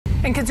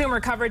In consumer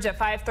coverage at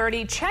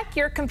 5:30, check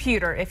your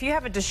computer. If you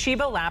have a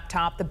Toshiba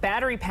laptop, the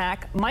battery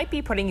pack might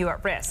be putting you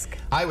at risk.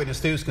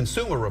 Eyewitness News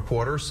consumer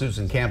reporter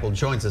Susan Campbell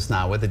joins us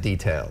now with the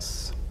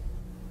details.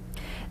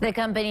 The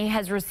company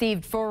has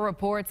received 4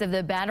 reports of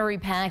the battery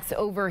packs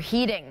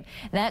overheating.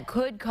 That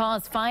could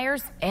cause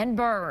fires and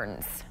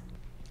burns.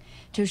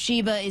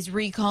 Toshiba is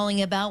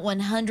recalling about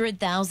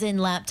 100,000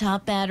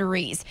 laptop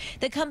batteries.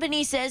 The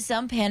company says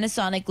some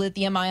Panasonic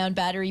lithium-ion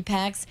battery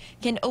packs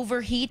can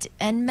overheat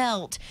and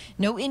melt.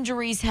 No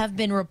injuries have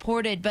been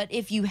reported, but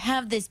if you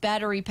have this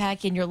battery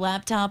pack in your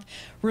laptop,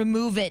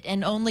 remove it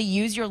and only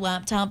use your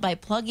laptop by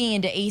plugging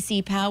into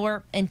AC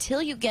power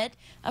until you get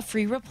a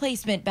free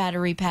replacement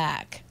battery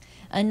pack.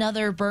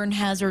 Another burn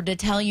hazard to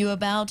tell you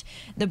about.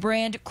 The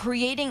brand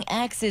Creating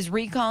X is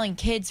recalling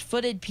kids'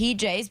 footed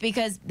PJs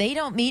because they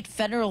don't meet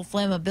federal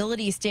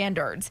flammability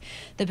standards.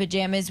 The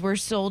pajamas were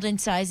sold in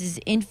sizes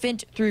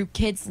infant through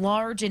kids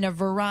large in a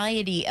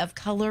variety of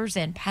colors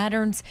and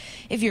patterns.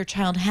 If your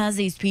child has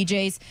these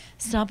PJs,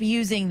 stop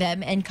using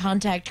them and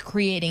contact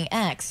Creating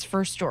X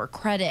for store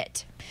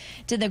credit.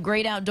 To the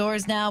great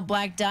outdoors now,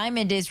 Black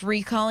Diamond is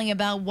recalling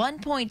about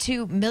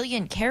 1.2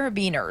 million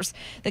carabiners.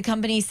 The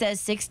company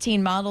says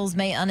 16 models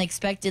may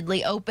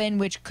unexpectedly open,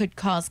 which could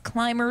cause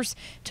climbers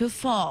to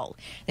fall.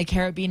 The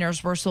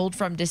carabiners were sold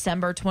from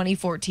December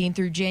 2014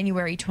 through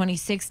January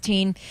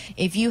 2016.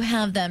 If you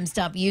have them,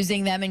 stop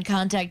using them and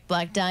contact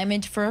Black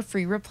Diamond for a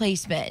free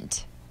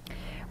replacement.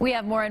 We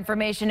have more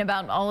information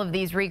about all of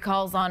these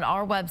recalls on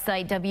our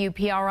website,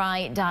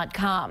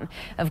 WPRI.com.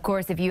 Of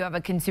course, if you have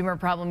a consumer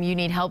problem you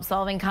need help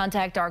solving,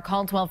 contact our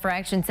Call 12 for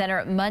Action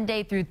Center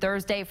Monday through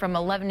Thursday from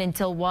 11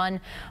 until 1.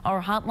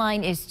 Our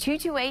hotline is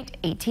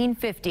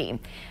 228-1850.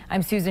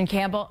 I'm Susan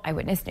Campbell,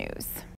 Eyewitness News.